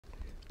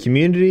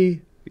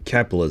Community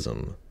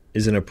capitalism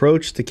is an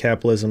approach to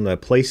capitalism that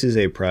places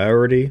a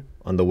priority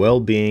on the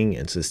well-being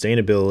and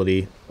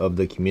sustainability of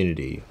the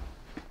community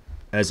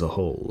as a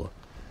whole.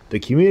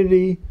 The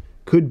community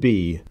could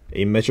be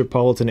a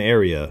metropolitan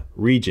area,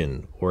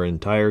 region, or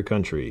entire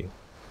country.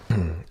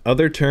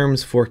 Other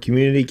terms for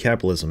community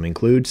capitalism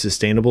include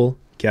sustainable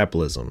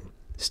capitalism,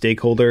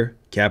 stakeholder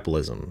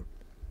capitalism,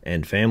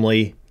 and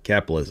family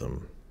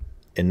capitalism.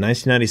 In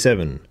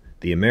 1997,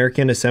 the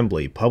American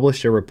Assembly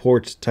published a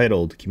report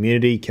titled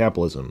Community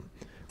Capitalism,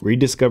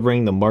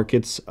 Rediscovering the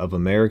Markets of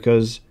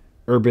America's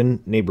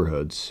Urban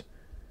Neighborhoods,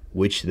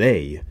 which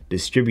they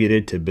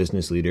distributed to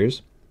business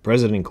leaders,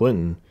 President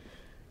Clinton,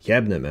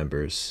 cabinet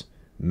members,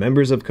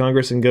 members of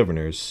Congress and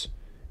governors,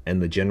 and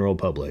the general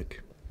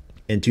public.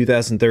 In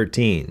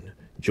 2013,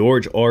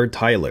 George R.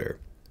 Tyler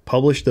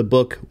published the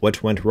book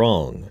What Went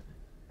Wrong?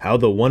 How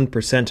the 1%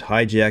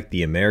 Hijacked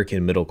the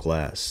American Middle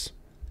Class,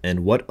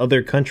 and What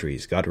Other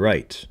Countries Got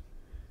Right,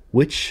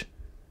 which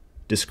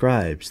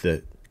describes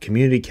the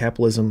community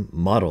capitalism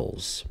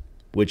models,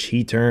 which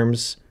he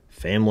terms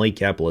family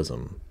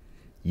capitalism,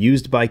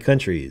 used by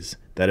countries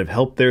that have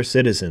helped their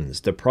citizens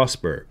to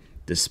prosper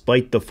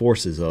despite the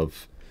forces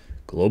of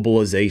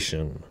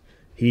globalization.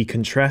 He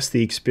contrasts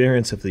the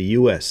experience of the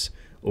U.S.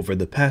 over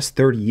the past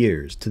 30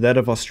 years to that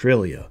of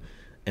Australia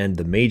and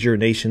the major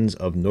nations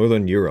of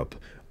Northern Europe,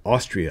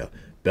 Austria,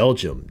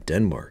 Belgium,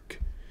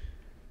 Denmark,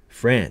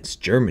 France,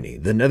 Germany,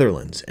 the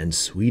Netherlands, and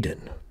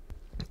Sweden.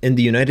 In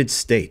the United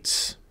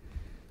States,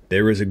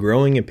 there is a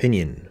growing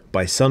opinion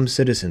by some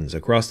citizens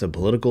across the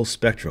political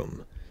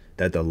spectrum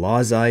that the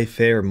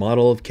laissez-faire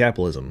model of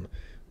capitalism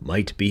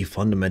might be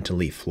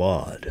fundamentally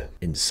flawed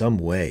in some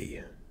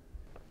way.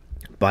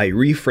 By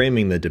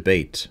reframing the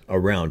debate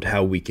around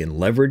how we can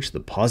leverage the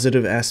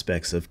positive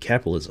aspects of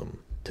capitalism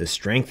to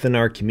strengthen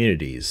our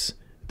communities,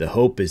 the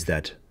hope is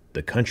that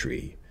the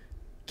country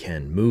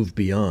can move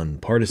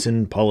beyond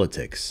partisan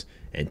politics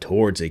and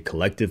towards a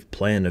collective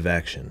plan of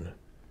action.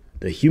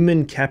 The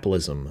human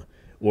capitalism,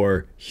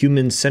 or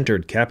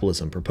human-centered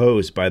capitalism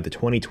proposed by the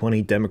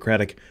 2020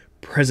 Democratic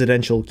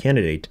presidential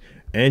candidate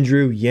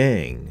Andrew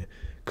Yang,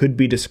 could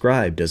be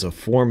described as a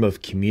form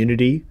of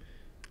community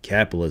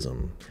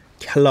capitalism.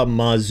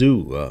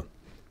 Kalamazoo.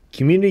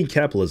 Community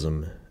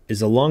capitalism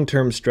is a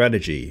long-term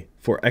strategy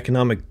for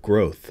economic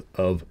growth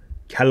of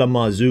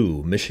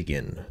Kalamazoo,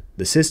 Michigan.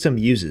 The system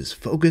uses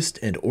focused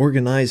and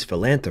organized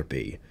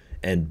philanthropy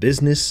and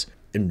business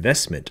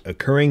investment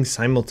occurring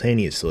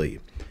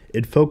simultaneously.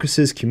 It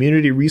focuses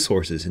community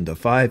resources into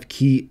 5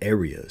 key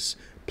areas: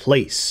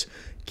 place,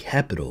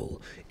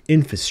 capital,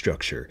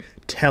 infrastructure,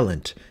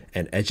 talent,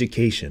 and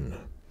education.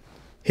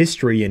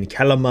 History in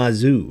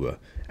Kalamazoo,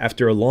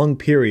 after a long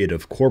period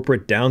of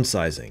corporate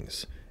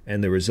downsizings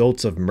and the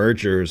results of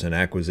mergers and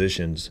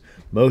acquisitions,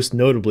 most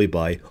notably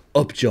by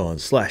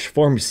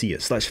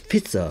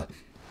Upjohn/Pharmacia/Pizza,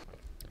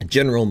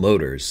 General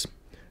Motors,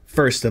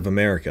 First of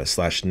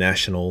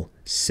America/National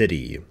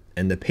City,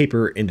 and the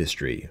paper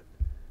industry,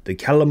 the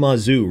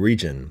Kalamazoo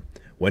region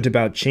went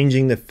about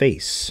changing the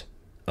face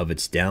of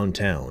its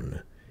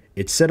downtown.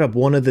 It set up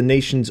one of the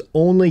nation's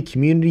only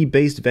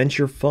community-based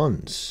venture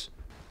funds,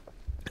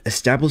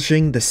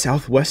 establishing the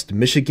Southwest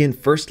Michigan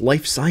First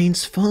Life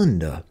Science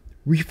Fund,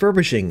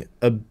 refurbishing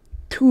a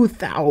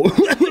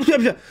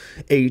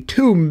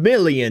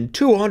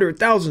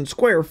 2,200,000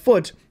 square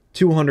foot,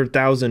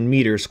 200,000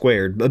 meter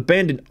squared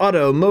abandoned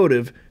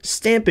automotive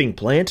stamping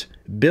plant,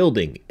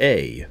 building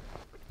a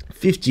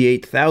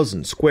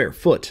 58,000 square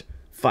foot,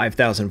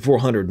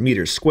 5,400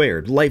 meters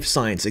squared life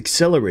science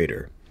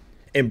accelerator,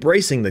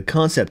 embracing the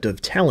concept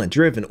of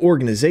talent-driven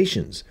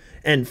organizations,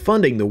 and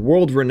funding the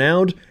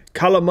world-renowned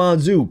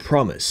Kalamazoo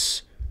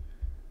Promise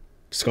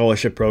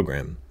scholarship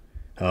program.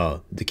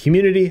 The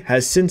community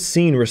has since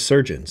seen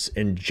resurgence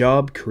in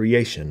job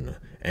creation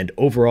and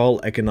overall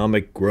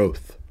economic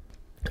growth.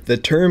 The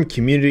term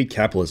community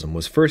capitalism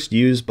was first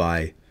used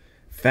by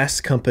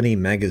Fast Company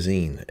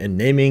magazine in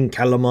naming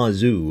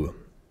Kalamazoo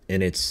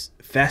in its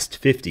Fast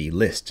 50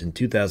 list in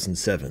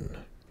 2007.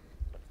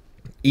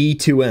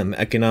 E2M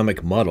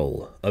economic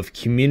model of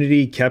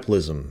community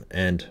capitalism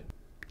and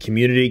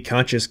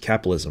community-conscious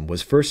capitalism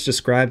was first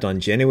described on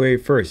January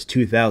 1st,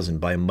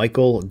 2000 by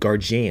Michael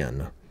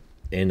Garjan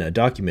in a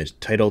document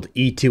titled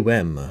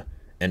E2M,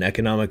 an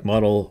economic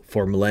model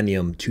for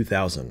Millennium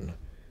 2000.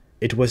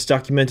 It was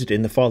documented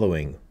in the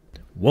following.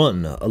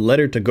 1. A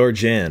letter to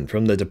Garjan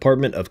from the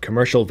Department of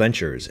Commercial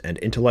Ventures and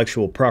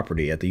Intellectual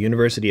Property at the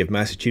University of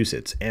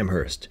Massachusetts,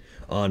 Amherst,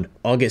 on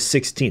August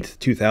 16,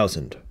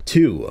 2000.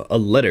 2. A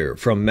letter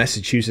from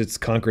Massachusetts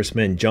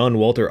Congressman John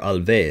Walter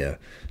Alvear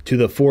to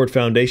the Ford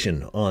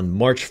Foundation on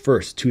March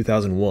 1,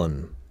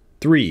 2001.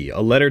 3.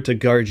 A letter to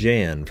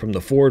Garjan from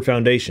the Ford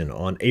Foundation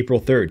on April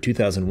 3,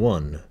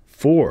 2001.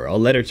 4. A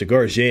letter to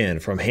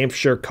Garjan from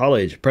Hampshire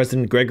College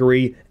President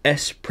Gregory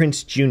S.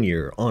 Prince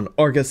Jr. on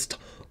August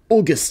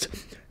 20th,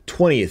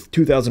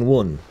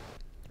 2001.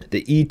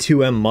 The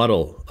E2M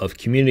model of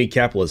community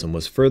capitalism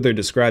was further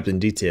described in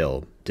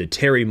detail to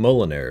Terry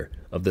Moliner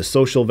of the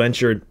Social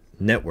Venture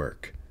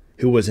Network,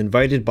 who was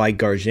invited by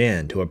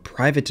Garjan to a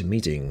private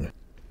meeting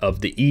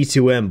of the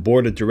E2M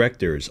Board of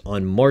Directors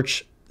on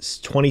March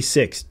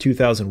 26,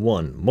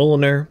 2001.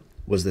 Mulliner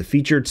was the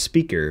featured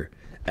speaker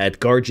at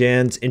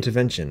Garjan's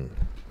intervention.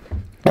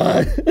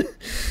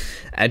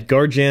 At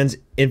Garjan's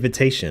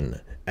invitation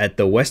at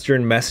the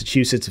Western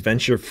Massachusetts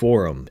Venture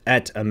Forum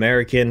at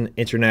American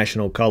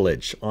International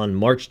College on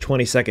March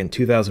 22,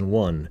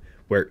 2001,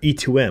 where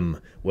E2M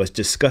was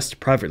discussed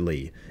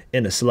privately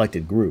in a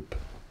selected group.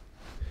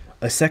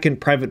 A second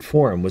private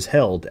forum was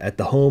held at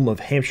the home of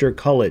Hampshire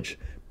College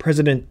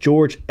President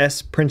George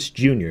S. Prince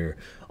Jr.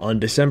 on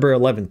December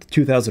 11,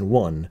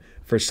 2001,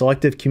 for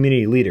selective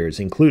community leaders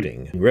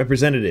including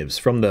representatives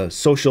from the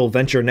Social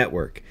Venture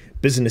Network,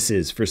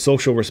 Businesses for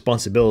Social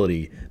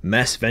Responsibility,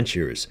 Mass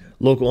Ventures,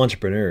 local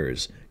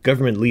entrepreneurs,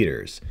 government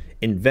leaders,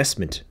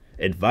 investment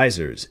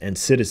advisors, and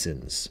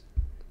citizens.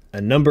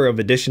 A number of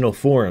additional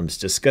forums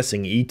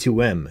discussing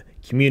E2M,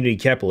 community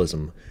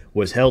capitalism,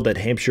 was held at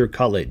Hampshire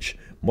College,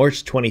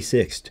 March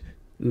 26,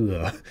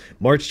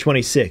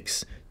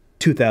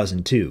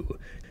 2002,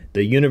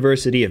 the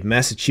University of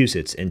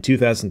Massachusetts in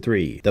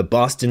 2003, the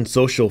Boston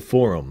Social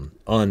Forum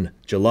on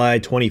July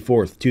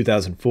 24,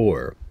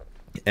 2004,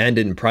 and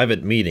in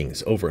private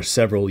meetings over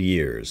several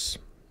years.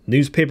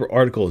 Newspaper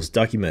articles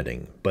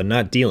documenting, but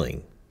not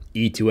dealing,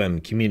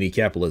 E2M community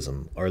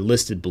capitalism are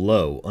listed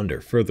below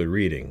under further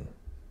reading.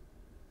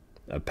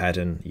 A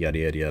patent, yada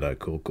yada yada,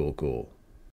 cool.